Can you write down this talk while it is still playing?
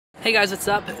Hey guys, what's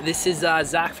up? This is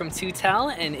Zach from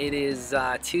Tutel, and it is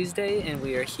Tuesday, and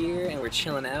we are here and we're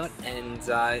chilling out. And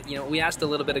we asked a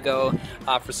little bit ago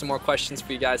for some more questions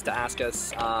for you guys to ask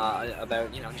us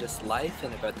about just life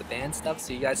and about the band stuff.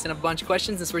 So you guys sent up a bunch of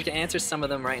questions, and so we're gonna answer some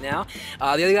of them right now. The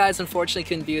other guys unfortunately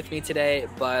couldn't be with me today,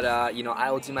 but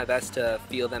I will do my best to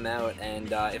feel them out.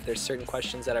 And if there's certain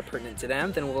questions that are pertinent to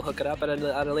them, then we'll hook it up at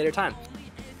a later time.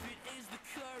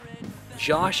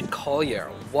 Josh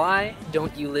Collier, why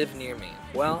don't you live near me?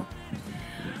 Well,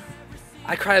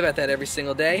 I cry about that every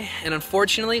single day, and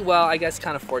unfortunately, well, I guess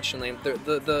kind of fortunately,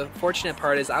 the fortunate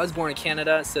part is I was born in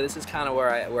Canada, so this is kind of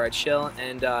where I chill,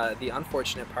 and the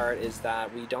unfortunate part is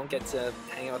that we don't get to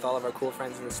hang out with all of our cool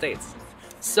friends in the States.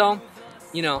 So,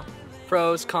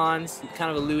 pros, cons,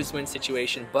 kind of a lose-win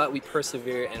situation, but we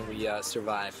persevere and we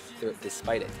survive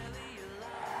despite it.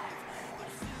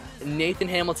 Nathan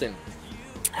Hamilton.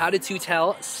 How did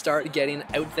Tutel start getting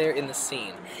out there in the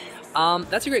scene?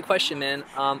 That's a great question, man.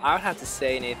 I would have to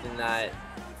say, Nathan, that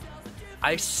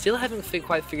I still haven't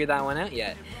quite figured that one out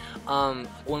yet.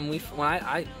 When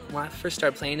I first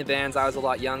started playing in bands, I was a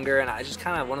lot younger, and I just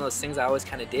kind of one of those things I always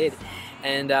kind of did.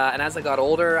 And as I got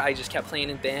older, I just kept playing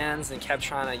in bands and kept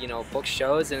trying to book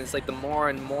shows. And it's like the more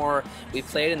and more we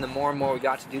played, and the more we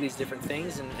got to do these different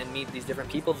things and meet these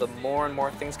different people, the more and more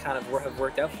things kind of have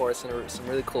worked out for us in some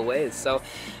really cool ways. So,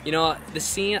 the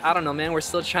scene, I don't know, man. We're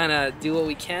still trying to do what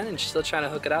we can and still trying to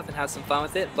hook it up and have some fun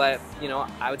with it. But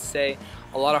I would say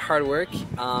a lot of hard work.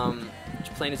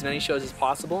 Playing as many shows as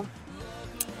possible,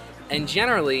 and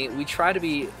generally we try to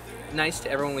be nice to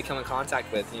everyone we come in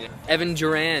contact with. Evan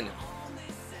Duran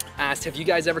asked, have you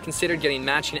guys ever considered getting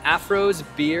matching afros,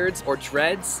 beards, or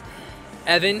dreads?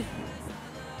 Evan,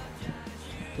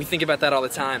 we think about that all the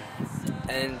time,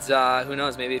 and who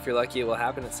knows, maybe if you're lucky it will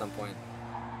happen at some point.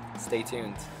 Stay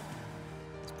tuned.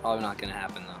 It's probably not gonna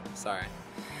happen though, sorry.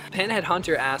 Pinhead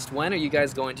Hunter asked, when are you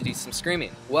guys going to do some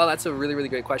screaming? Well, that's a really, really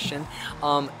great question.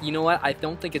 You know what? I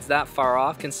don't think it's that far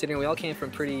off, considering we all came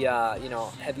from pretty,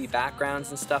 heavy backgrounds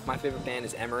and stuff. My favorite band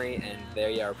is Emery, and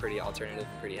they are pretty alternative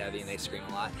and pretty heavy, and they scream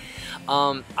a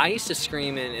lot. I used to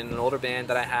scream in an older band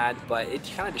that I had, but it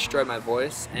kind of destroyed my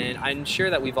voice, and I'm sure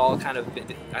that we've all kind of been,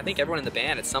 I think everyone in the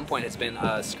band at some point has been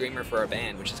a screamer for our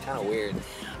band, which is kind of weird.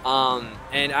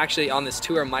 And actually on this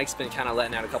tour, Mike's been kind of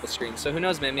letting out a couple screams, so who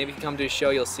knows, man, maybe if you come to a show,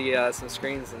 you'll see some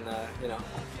screams, and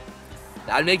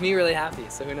that'd make me really happy,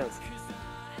 so who knows.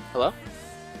 Hello?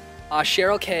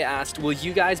 Cheryl K asked, will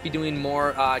you guys be doing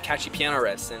more catchy piano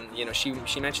riffs? And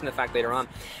she mentioned the fact later on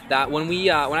that when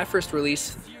I first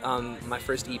released my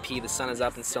first EP, The Sun Is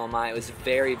Up and So Am I, it was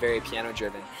very, very piano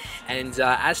driven, and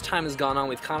as time has gone on,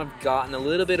 we've kind of gotten a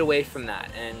little bit away from that.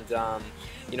 And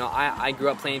I grew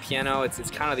up playing piano.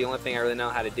 It's kind of the only thing I really know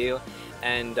how to do,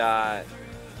 and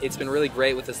it's been really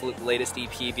great with this latest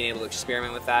EP, being able to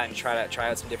experiment with that and try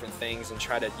out some different things and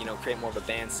try to create more of a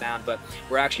band sound. But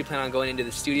we're actually planning on going into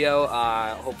the studio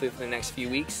hopefully within the next few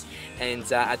weeks, and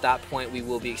at that point we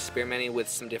will be experimenting with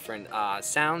some different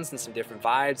sounds and some different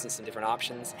vibes and some different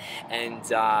options. And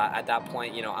at that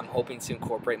point, I'm hoping to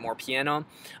incorporate more piano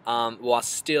while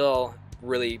still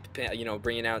really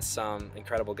bringing out some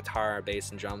incredible guitar,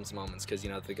 bass, and drums moments, because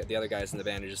the other guys in the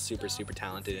band are just super, super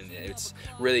talented, and it's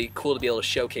really cool to be able to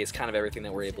showcase kind of everything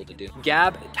that we're able to do.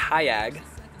 Gab Tayag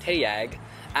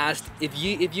asked, if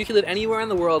you could live anywhere in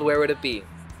the world, where would it be?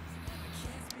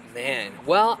 Man,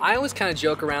 well, I always kind of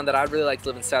joke around that I'd really like to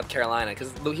live in South Carolina,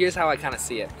 because here's how I kind of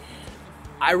see it.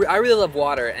 I really love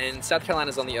water, and South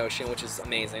Carolina's on the ocean, which is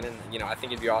amazing, and I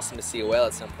think it'd be awesome to see a whale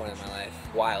at some point in my life.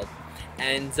 Wild.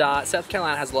 And South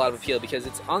Carolina has a lot of appeal because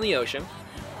it's on the ocean.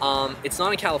 It's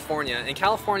not in California, and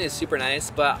California is super nice,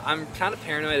 but I'm kind of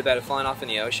paranoid about it falling off in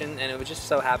the ocean, and it would just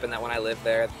so happen that when I lived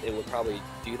there, it would probably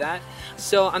do that.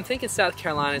 So I'm thinking South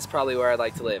Carolina is probably where I'd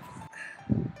like to live.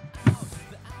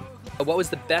 What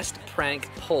was the best prank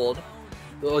pulled?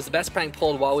 What was the best prank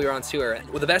pulled while we were on tour?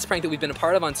 Well, the best prank that we've been a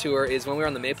part of on tour is when we were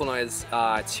on the Maple Noise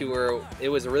tour. It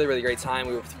was a really, really great time.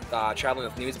 We were traveling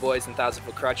with Newsboys and Thousand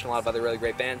Foot Crutch and a lot of other really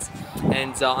great bands.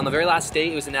 And on the very last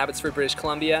date, it was in Abbotsford, British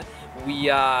Columbia.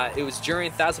 It was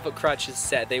during Thousand Foot Crutch's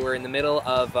set. They were in the middle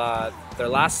of their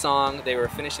last song. They were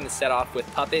finishing the set off with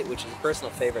Puppet, which is a personal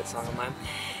favorite song of mine.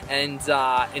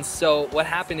 And so what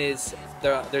happened is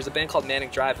there's a band called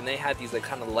Manic Drive, and they had these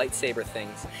kind of lightsaber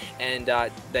things, and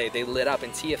they lit up,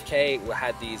 and TFK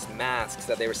had these masks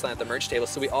that they were selling at the merch table.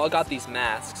 So we all got these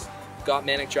masks, got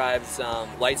Manic Drive's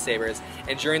lightsabers,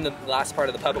 and during the last part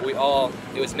of the Puppet,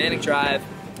 it was Manic Drive,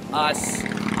 us,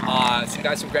 some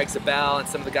guys from Greg Zabel and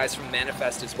some of the guys from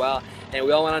Manifest as well. And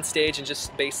we all went on stage and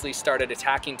just basically started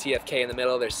attacking TFK in the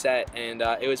middle of their set, and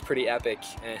it was pretty epic.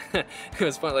 And it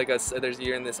was fun, like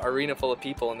you're in this arena full of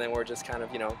people, and then we're just kind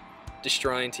of, you know,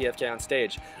 destroying TFK on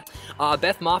stage.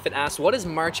 Beth Moffitt asked, what is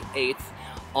March 8th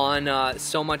on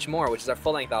So Much More, which is our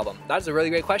full-length album? That is a really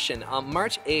great question.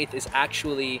 March 8th is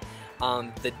actually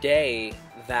the day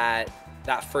that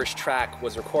first track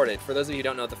was recorded. For those of you who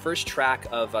don't know, the first track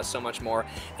of So Much More,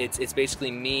 it's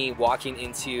basically me walking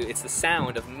into, it's the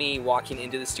sound of me walking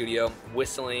into the studio,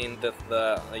 whistling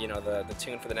the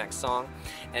tune for the next song,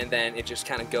 and then it just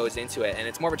kind of goes into it. And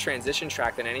it's more of a transition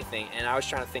track than anything. And I was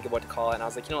trying to think of what to call it, and I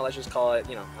was like, you know, let's just call it,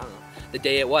 you know, I don't know, the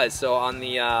day it was. So on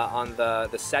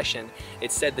the session,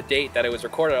 it said the date that it was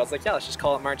recorded. I was like, yeah, let's just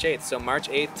call it March 8th. So March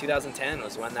 8th, 2010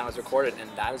 was when that was recorded, and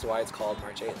that is why it's called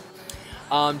March 8th.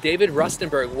 David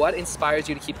Rustenberg, what inspires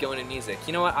you to keep going in music?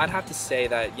 You know what, I'd have to say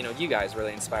that, you know, you guys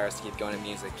really inspire us to keep going in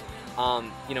music.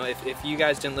 You know, if you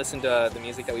guys didn't listen to the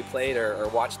music that we played or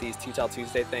watch these Two Tell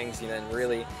Tuesday things, you know, then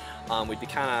really we'd be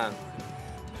kind of,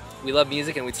 we love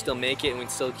music and we'd still make it and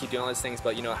we'd still keep doing all those things,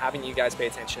 but, you know, having you guys pay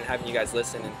attention, having you guys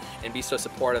listen and be so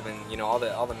supportive, and, you know, all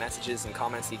the messages and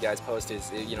comments that you guys post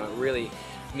is, you know, it really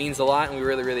means a lot, and we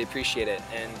really, really appreciate it.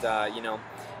 And, you know,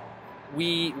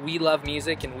 we love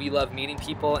music, and we love meeting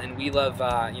people, and we love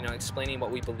you know, explaining what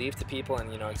we believe to people,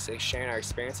 and, you know, sharing our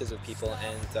experiences with people,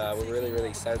 and we're really, really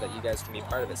excited that you guys can be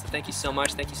part of it. So thank you so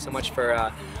much. Thank you so much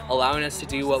for allowing us to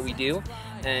do what we do,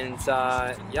 and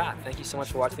yeah, thank you so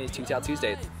much for watching these Two Tell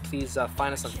Tuesdays. Please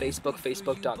find us on Facebook,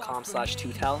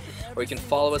 facebook.com/2tell, or you can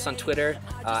follow us on Twitter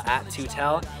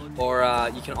 @2tell, or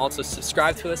you can also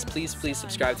subscribe to us. Please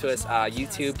subscribe to us,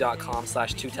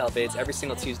 youtube.com/2tellvids. Every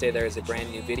single Tuesday there is a brand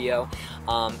new video,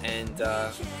 and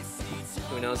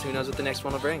who knows what the next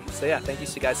one will bring. So yeah, thank you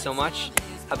guys so much.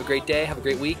 Have a great day, have a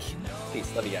great week. Peace,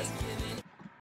 love you guys.